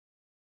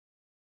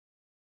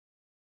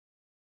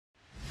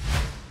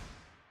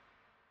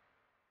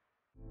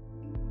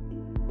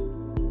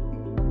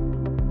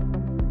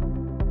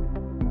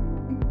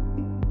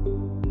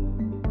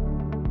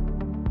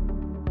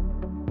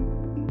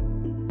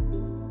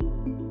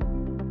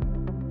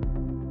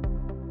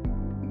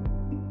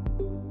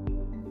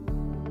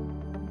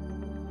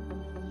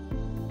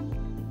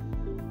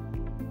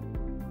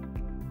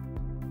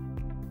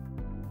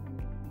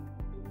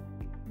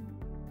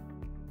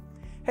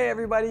Hey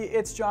everybody,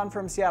 it's John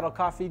from Seattle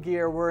Coffee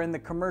Gear. We're in the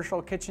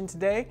commercial kitchen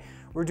today.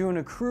 We're doing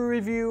a crew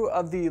review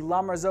of the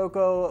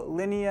Marzocco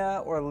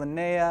Linea or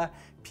Linea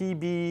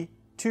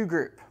PB2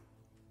 group.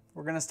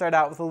 We're going to start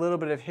out with a little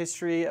bit of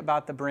history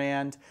about the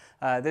brand.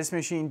 This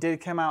machine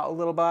did come out a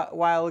little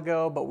while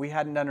ago, but we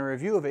hadn't done a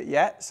review of it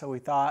yet, so we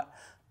thought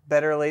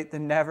better late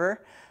than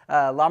never.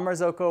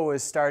 Marzocco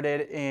was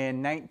started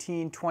in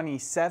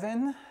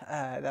 1927.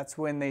 That's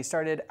when they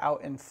started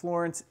out in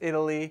Florence,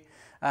 Italy.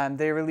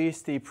 They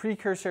released the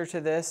precursor to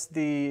this,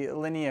 the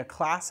Linea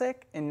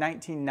Classic, in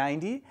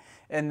 1990.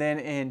 And then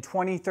in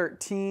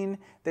 2013,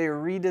 they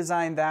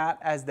redesigned that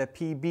as the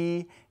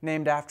PB,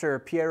 named after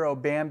Piero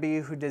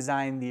Bambi, who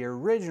designed the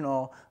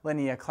original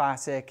Linea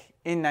Classic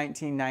in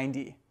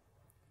 1990.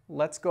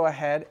 Let's go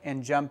ahead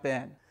and jump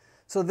in.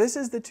 So this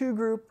is the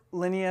two-group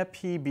Linea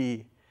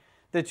PB.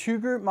 The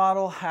two-group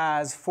model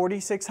has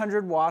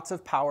 4,600 watts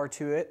of power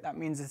to it. That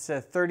means it's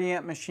a 30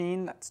 amp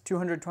machine, that's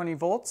 220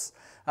 volts,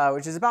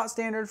 which is about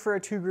standard for a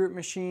two-group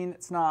machine.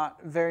 It's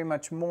not very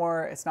much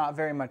more, it's not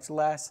very much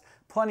less,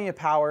 plenty of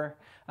power.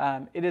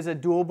 It is a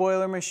dual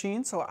boiler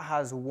machine, so it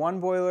has one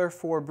boiler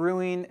for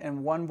brewing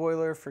and one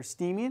boiler for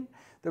steaming.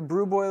 The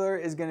brew boiler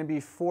is going to be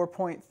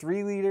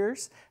 4.3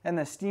 liters and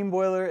the steam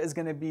boiler is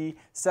going to be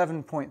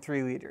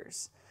 7.3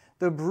 liters.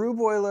 The brew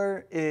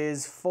boiler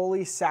is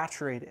fully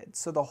saturated,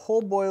 so the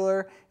whole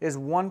boiler is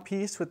one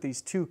piece with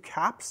these two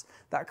caps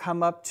that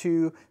come up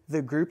to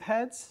the group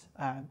heads.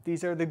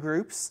 These are the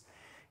groups,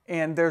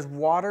 and there's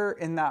water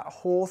in that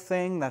whole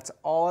thing that's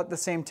all at the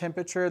same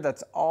temperature,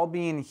 that's all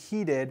being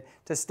heated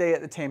to stay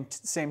at the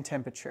same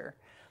temperature.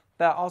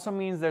 That also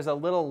means there's a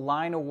little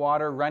line of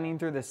water running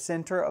through the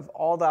center of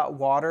all that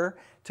water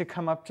to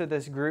come up to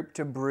this group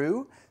to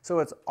brew. So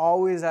it's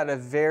always at a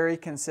very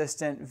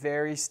consistent,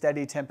 very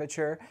steady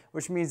temperature,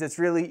 which means it's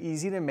really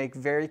easy to make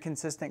very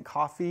consistent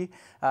coffee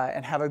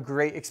and have a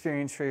great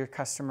experience for your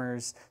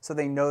customers so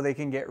they know they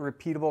can get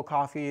repeatable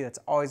coffee that's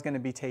always going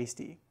to be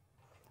tasty.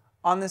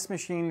 On this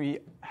machine, we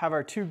have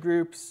our two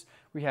groups.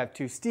 We have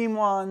two steam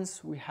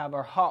wands, we have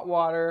our hot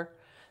water.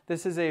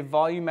 This is a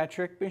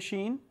volumetric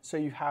machine, so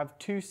you have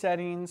two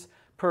settings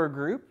per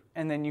group,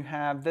 and then you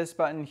have this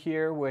button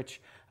here, which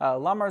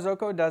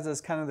Marzocco does as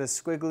kind of the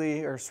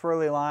squiggly or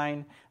swirly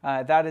line.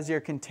 That is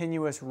your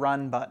continuous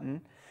run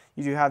button.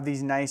 You do have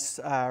these nice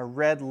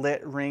red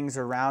lit rings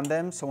around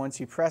them, so once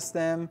you press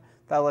them,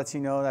 that lets you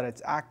know that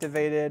it's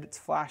activated, it's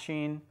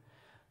flashing.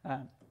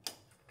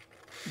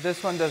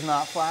 This one does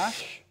not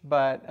flash,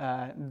 but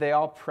they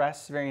all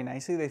press very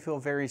nicely. They feel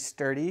very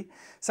sturdy.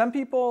 Some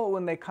people,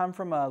 when they come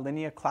from a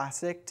Linea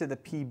Classic to the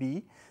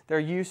PB, they're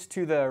used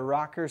to the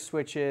rocker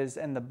switches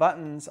and the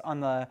buttons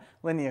on the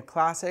Linea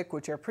Classic,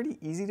 which are pretty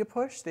easy to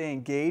push. They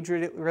engage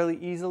really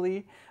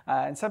easily.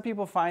 And some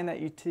people find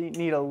that you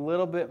need a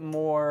little bit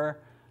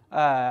more,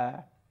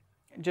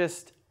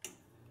 just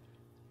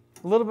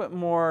a little bit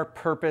more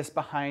purpose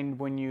behind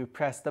when you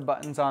press the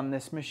buttons on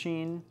this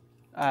machine.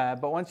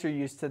 But once you're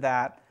used to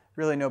that,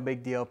 really no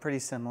big deal, pretty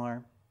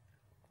similar.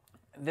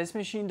 This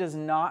machine does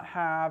not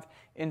have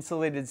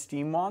insulated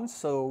steam wands,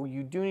 so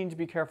you do need to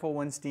be careful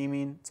when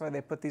steaming. That's why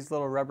they put these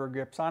little rubber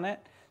grips on it,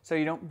 so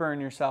you don't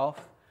burn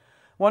yourself.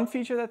 One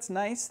feature that's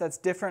nice, that's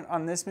different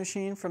on this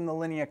machine from the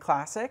Linea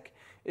Classic,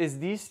 is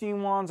these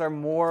steam wands are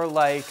more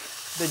like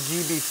the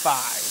GB5.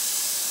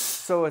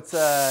 So it's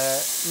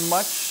a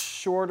much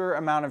shorter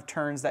amount of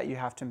turns that you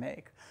have to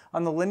make.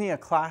 On the Linea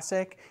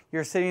Classic,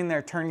 you're sitting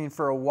there turning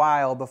for a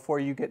while before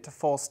you get to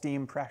full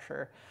steam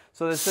pressure.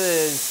 So this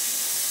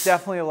is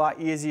definitely a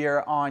lot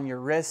easier on your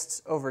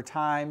wrists over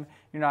time.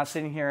 You're not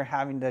sitting here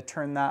having to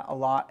turn that a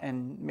lot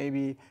and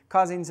maybe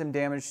causing some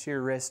damage to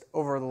your wrist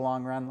over the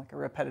long run, like a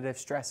repetitive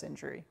stress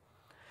injury.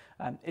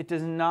 It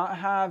does not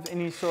have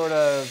any sort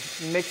of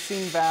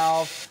mixing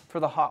valve for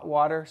the hot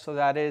water, so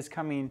that is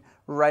coming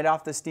right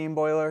off the steam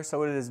boiler,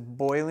 so it is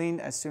boiling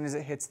as soon as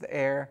it hits the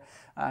air.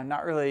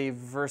 Not really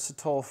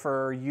versatile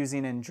for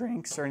using in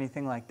drinks or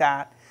anything like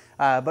that,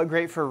 but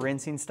great for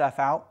rinsing stuff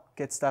out,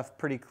 get stuff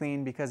pretty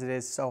clean because it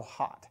is so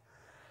hot.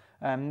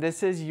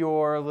 This is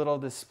your little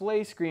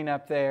display screen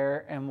up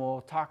there, and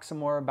we'll talk some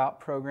more about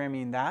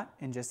programming that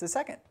in just a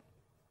second.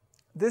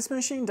 This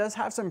machine does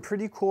have some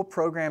pretty cool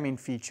programming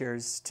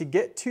features. To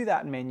get to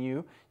that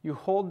menu, you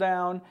hold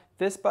down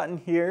this button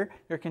here,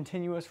 your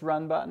continuous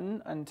run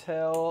button,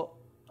 until,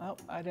 oh,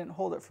 I didn't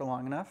hold it for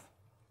long enough.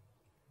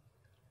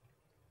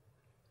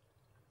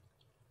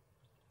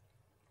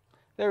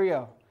 There we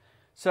go.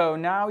 So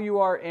now you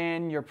are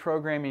in your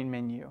programming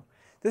menu.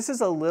 This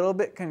is a little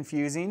bit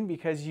confusing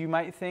because you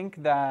might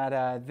think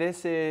that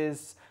this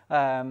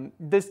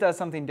does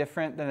something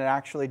different than it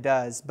actually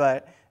does,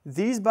 but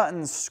these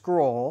buttons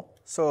scroll.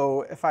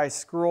 So if I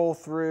scroll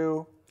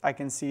through, I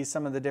can see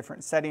some of the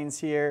different settings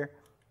here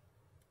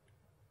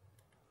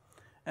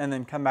and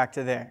then come back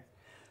to there.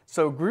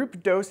 So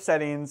group dose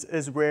settings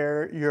is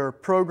where your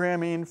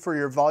programming for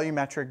your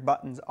volumetric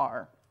buttons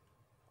are.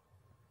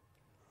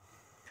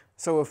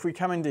 So if we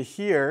come into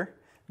here,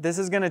 this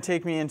is going to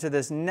take me into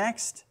this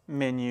next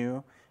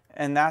menu,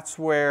 and that's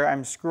where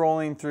I'm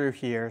scrolling through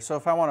here. So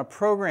if I want to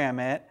program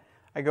it,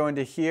 I go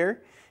into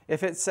here.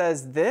 If it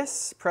says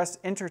this, press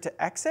enter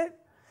to exit.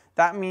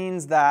 That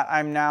means that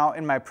I'm now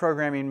in my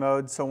programming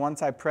mode. So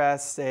once I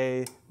press,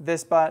 say,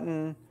 this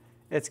button,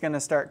 it's going to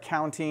start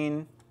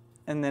counting.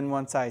 And then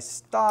once I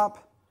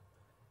stop,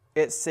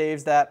 it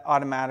saves that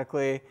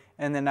automatically.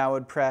 And then I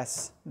would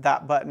press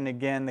that button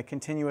again, the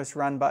continuous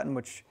run button,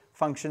 which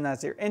functions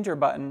as your enter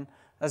button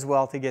as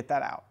well to get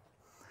that out.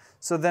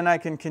 So then I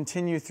can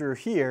continue through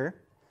here.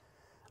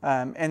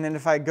 And then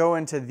if I go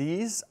into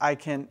these, I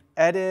can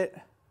edit,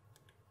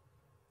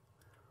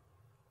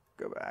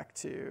 go back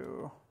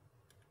to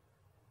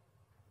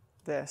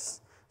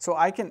this. So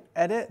I can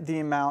edit the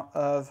amount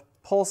of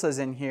pulses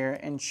in here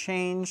and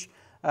change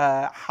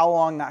how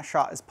long that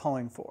shot is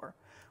pulling for.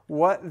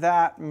 What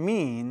that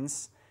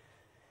means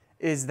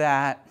is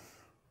that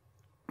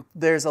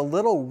there's a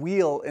little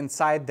wheel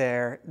inside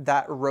there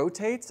that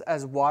rotates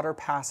as water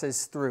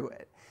passes through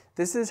it.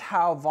 This is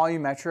how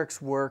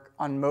volumetrics work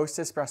on most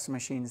espresso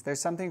machines.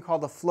 There's something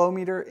called a flow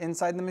meter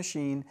inside the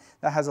machine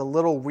that has a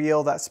little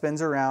wheel that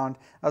spins around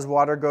as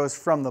water goes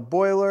from the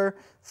boiler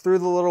through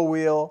the little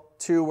wheel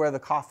to where the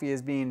coffee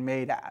is being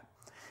made at.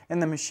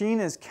 And the machine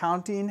is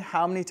counting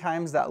how many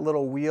times that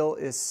little wheel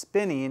is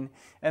spinning,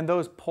 and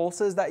those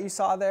pulses that you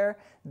saw there,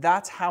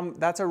 that's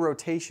a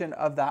rotation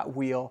of that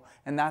wheel,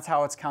 and that's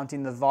how it's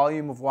counting the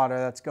volume of water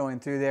that's going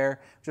through there,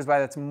 which is why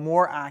that's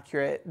more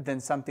accurate than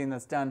something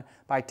that's done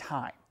by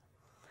time.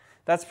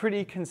 That's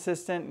pretty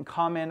consistent and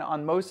common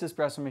on most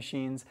espresso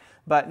machines,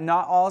 but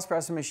not all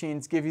espresso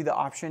machines give you the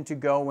option to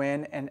go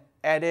in and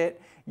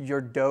edit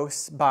your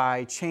dose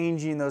by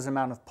changing those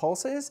amount of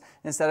pulses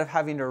instead of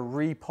having to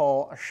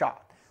re-pull a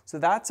shot. So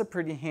that's a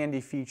pretty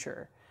handy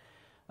feature.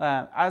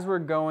 As we're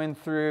going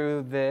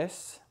through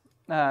this,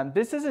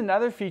 this is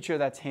another feature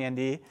that's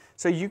handy.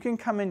 So you can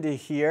come into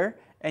here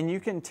and you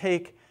can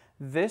take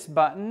this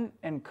button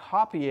and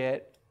copy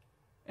it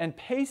and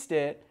paste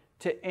it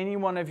to any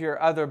one of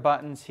your other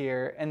buttons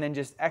here and then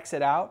just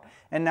exit out.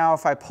 And now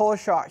if I pull a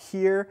shot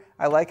here,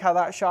 I like how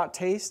that shot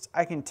tastes,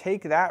 I can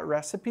take that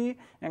recipe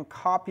and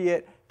copy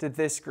it to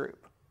this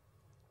group.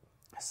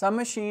 Some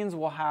machines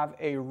will have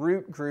a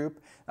root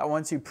group that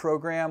once you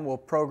program, will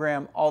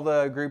program all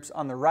the groups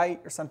on the right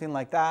or something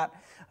like that.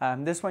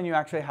 This one you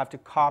actually have to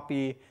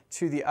copy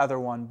to the other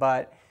one,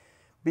 but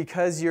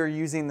because you're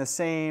using the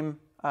same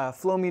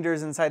flow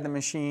meters inside the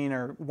machine,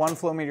 or one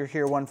flow meter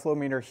here, one flow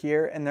meter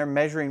here, and they're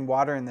measuring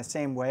water in the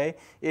same way,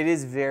 it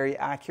is very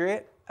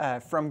accurate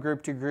from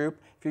group to group.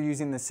 If you're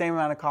using the same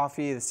amount of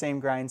coffee, the same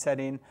grind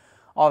setting,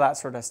 all that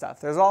sort of stuff.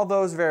 There's all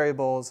those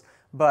variables,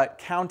 but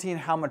counting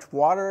how much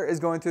water is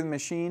going through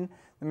the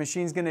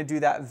machine's going to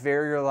do that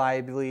very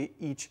reliably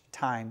each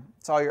time.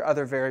 It's all your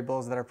other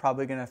variables that are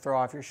probably going to throw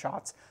off your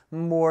shots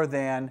more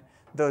than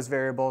those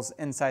variables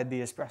inside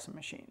the espresso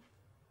machine.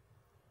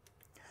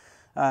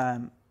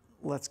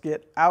 Let's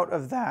get out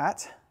of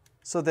that.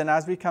 So then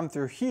as we come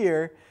through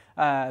here,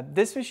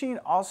 this machine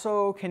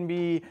also can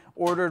be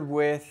ordered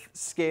with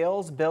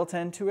scales built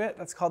into it.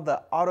 That's called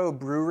the auto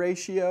brew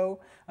ratio.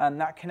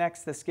 That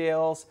connects the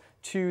scales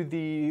to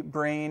the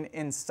brain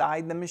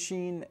inside the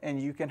machine, and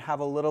you can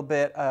have a little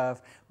bit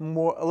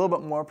more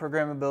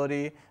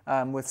programmability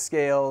with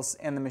scales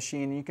and the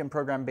machine. You can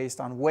program based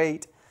on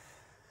weight.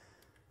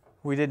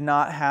 We did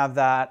not have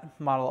that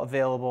model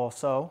available,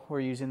 so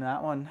we're using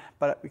that one,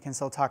 but we can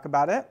still talk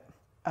about it.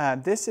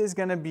 This is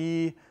going to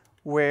be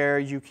where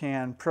you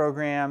can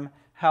program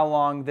how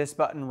long this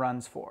button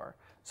runs for.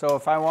 So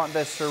if I want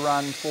this to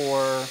run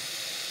for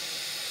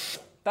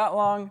that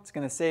long, it's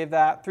going to save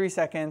that, 3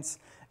 seconds.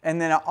 And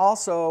then it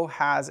also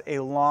has a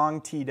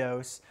long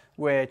T-dose,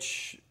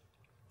 which,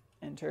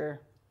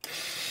 enter.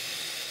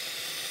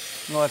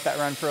 I'm going to let that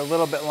run for a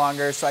little bit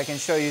longer so I can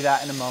show you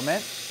that in a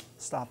moment.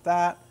 Stop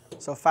that.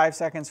 So 5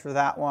 seconds for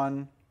that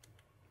one.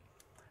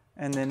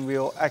 And then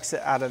we'll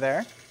exit out of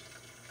there.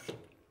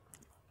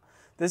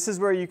 This is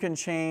where you can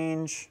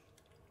change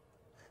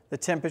the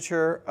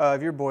temperature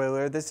of your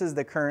boiler. This is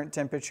the current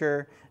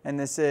temperature, and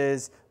this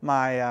is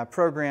my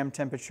program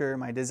temperature,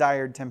 my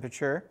desired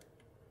temperature.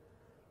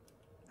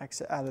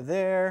 Exit out of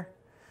there.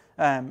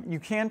 You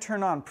can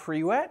turn on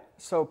pre-wet.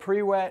 So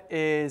pre-wet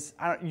is,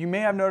 you may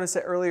have noticed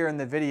it earlier in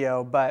the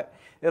video, but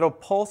it'll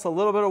pulse a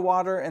little bit of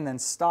water and then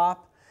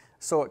stop.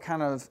 So it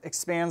kind of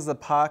expands the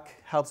puck,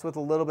 helps with a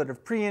little bit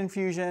of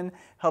pre-infusion,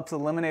 helps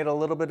eliminate a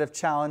little bit of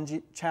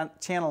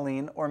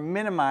channeling or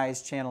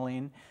minimize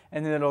channeling,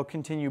 and then it'll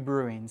continue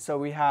brewing. So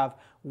we have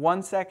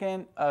 1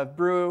 second of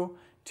brew,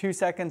 2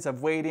 seconds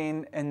of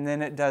waiting, and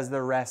then it does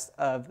the rest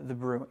of the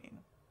brewing.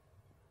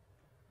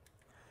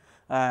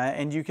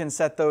 And you can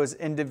set those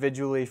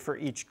individually for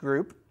each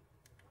group.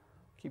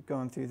 Keep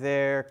going through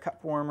there,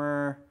 cup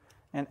warmer,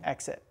 and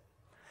exit.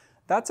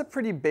 That's a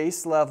pretty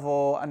base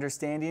level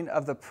understanding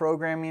of the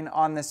programming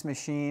on this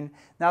machine.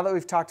 Now that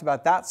we've talked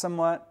about that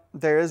somewhat,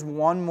 there is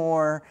one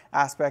more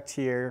aspect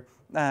here.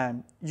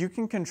 You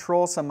can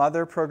control some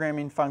other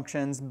programming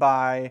functions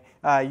by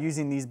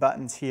using these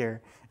buttons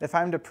here. If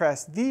I'm to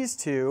press these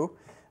two,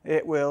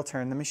 it will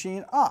turn the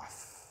machine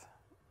off.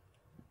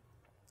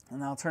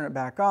 And I'll turn it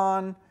back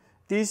on.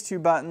 These two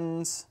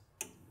buttons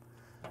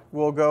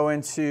will go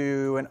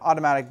into an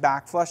automatic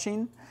back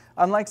flushing.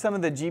 Unlike some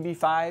of the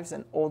GB5s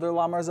and older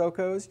La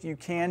Marzoccos, you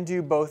can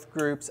do both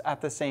groups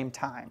at the same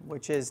time,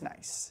 which is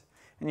nice.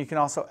 And you can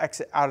also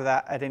exit out of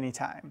that at any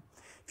time.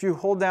 If you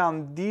hold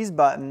down these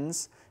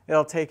buttons,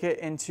 it'll take it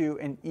into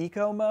an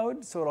eco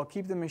mode, so it'll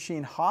keep the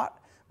machine hot.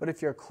 But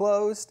if you're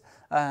closed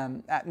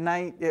at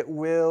night, it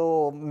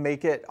will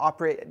make it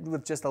operate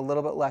with just a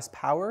little bit less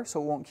power,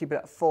 so it won't keep it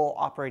at full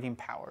operating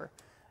power.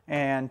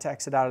 And to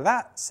exit out of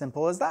that,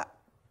 simple as that.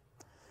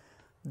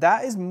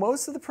 That is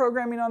most of the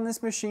programming on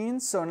this machine,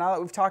 so now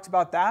that we've talked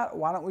about that,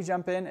 why don't we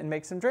jump in and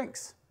make some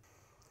drinks.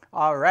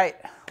 All right,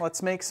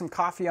 let's make some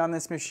coffee on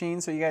this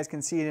machine so you guys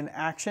can see it in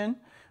action.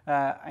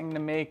 I'm gonna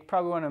make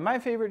probably one of my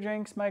favorite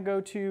drinks, my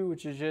go-to,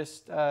 which is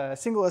just a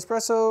single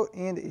espresso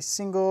and a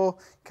single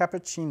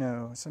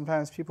cappuccino.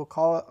 Sometimes people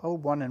call it a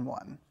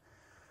 1-in-1.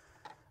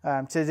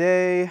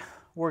 Today,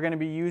 we're gonna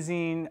be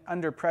using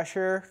Under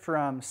Pressure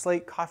from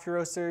Slate Coffee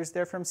Roasters.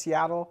 They're from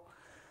Seattle.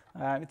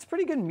 It's a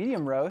pretty good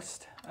medium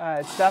roast.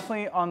 It's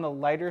definitely on the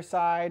lighter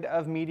side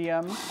of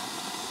medium,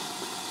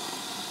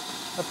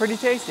 but pretty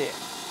tasty.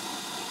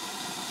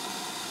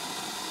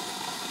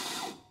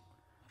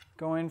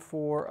 Going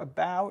for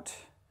about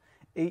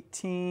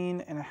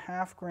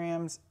 18.5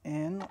 grams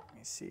in. Let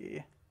me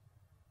see.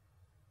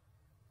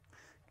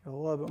 Get a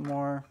little bit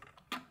more.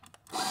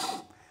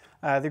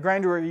 The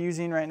grinder we're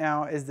using right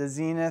now is the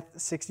Zenith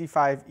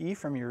 65E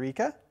from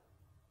Eureka.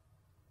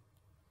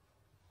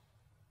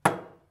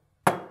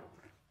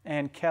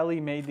 And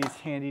Kelly made these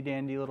handy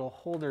dandy little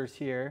holders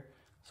here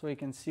so we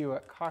can see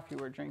what coffee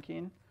we're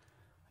drinking.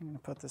 I'm gonna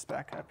put this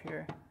back up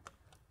here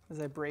as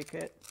I break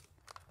it.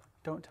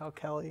 Don't tell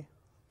Kelly.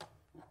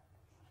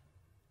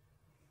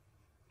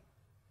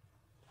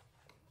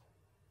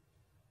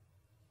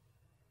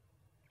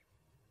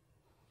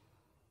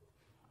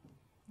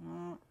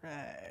 All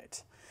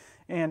right.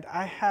 And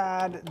I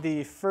had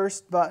the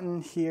first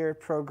button here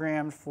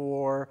programmed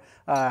for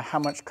how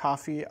much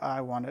coffee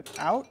I wanted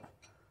out.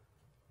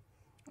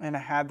 And I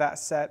had that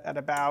set at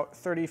about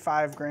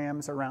 35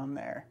 grams around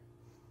there.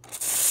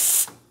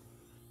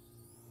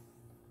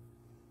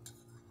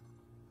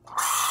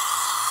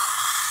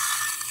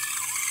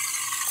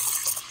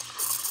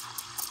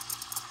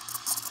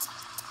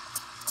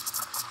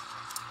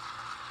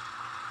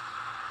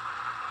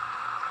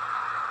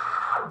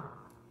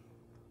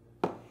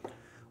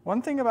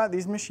 One thing about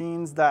these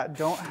machines that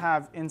don't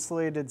have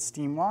insulated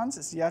steam wands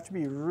is you have to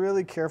be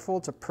really careful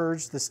to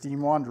purge the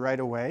steam wand right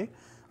away.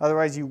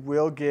 Otherwise you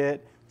will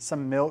get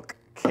some milk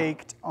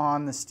caked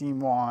on the steam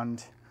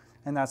wand,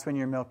 and that's when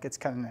your milk gets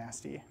kind of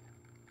nasty.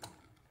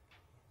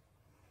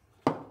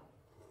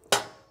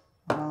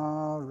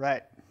 All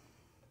right.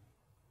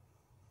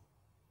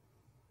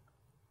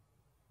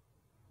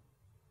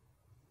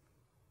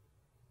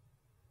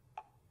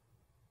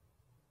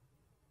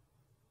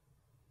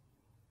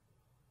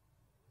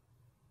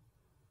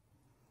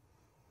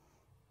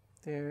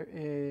 There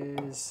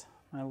is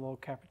my little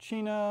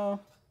cappuccino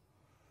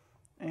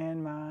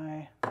and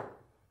my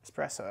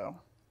espresso.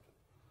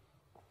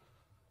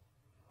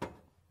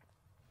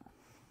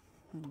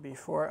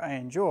 Before I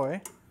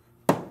enjoy,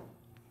 I'm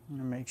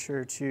gonna make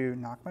sure to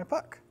knock my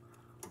puck.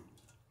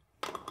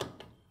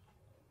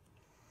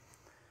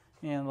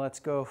 And let's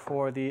go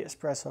for the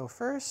espresso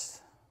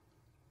first.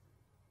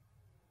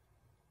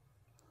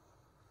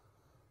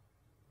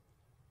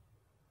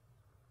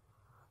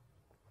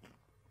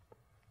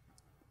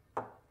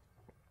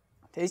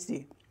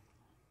 Tasty.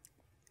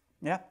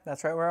 Yeah,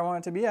 that's right where I want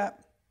it to be at.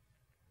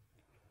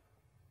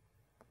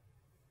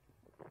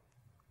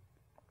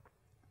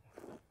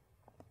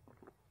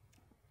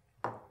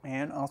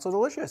 And also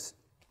delicious.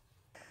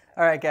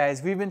 All right,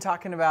 guys, we've been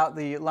talking about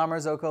the La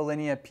Marzocco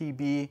Linea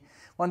PB.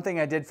 One thing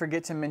I did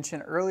forget to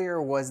mention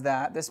earlier was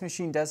that this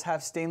machine does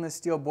have stainless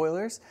steel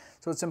boilers,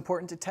 so it's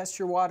important to test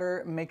your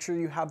water, make sure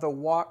you have the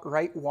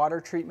right water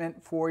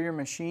treatment for your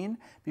machine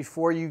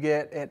before you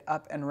get it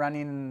up and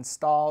running and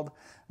installed.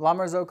 La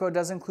Marzocco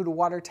does include a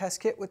water test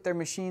kit with their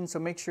machine, so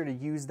make sure to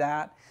use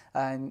that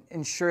and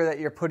ensure that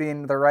you're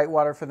putting the right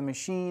water for the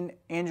machine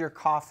and your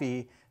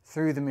coffee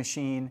through the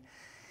machine.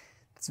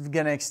 It's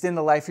going to extend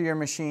the life of your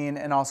machine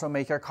and also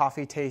make your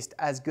coffee taste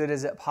as good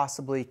as it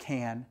possibly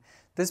can.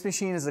 This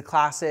machine is a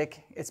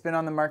classic. It's been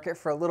on the market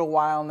for a little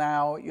while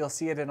now. You'll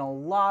see it in a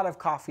lot of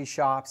coffee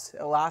shops.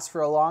 It lasts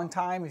for a long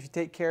time if you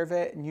take care of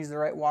it and use the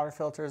right water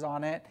filters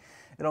on it.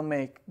 It'll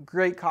make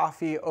great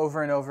coffee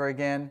over and over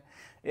again.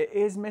 It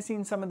is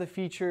missing some of the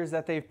features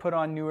that they've put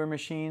on newer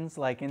machines,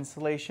 like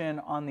insulation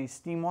on these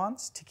steam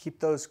wands to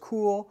keep those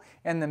cool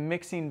and the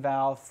mixing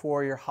valve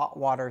for your hot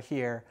water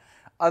here.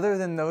 Other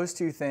than those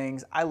two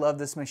things, I love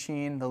this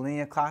machine. The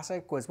Linea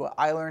Classic was what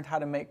I learned how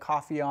to make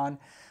coffee on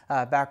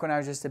back when I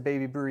was just a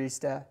baby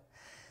barista.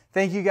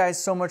 Thank you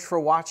guys so much for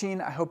watching.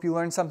 I hope you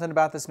learned something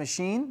about this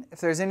machine.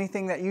 If there's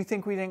anything that you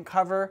think we didn't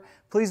cover,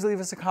 please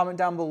leave us a comment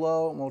down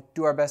below and we'll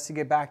do our best to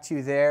get back to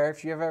you there.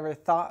 If you have ever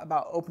thought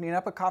about opening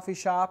up a coffee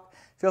shop,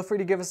 feel free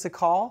to give us a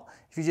call.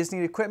 If you just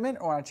need equipment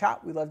or want to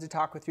chat, we'd love to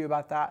talk with you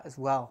about that as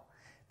well.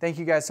 Thank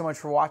you guys so much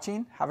for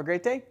watching. Have a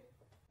great day.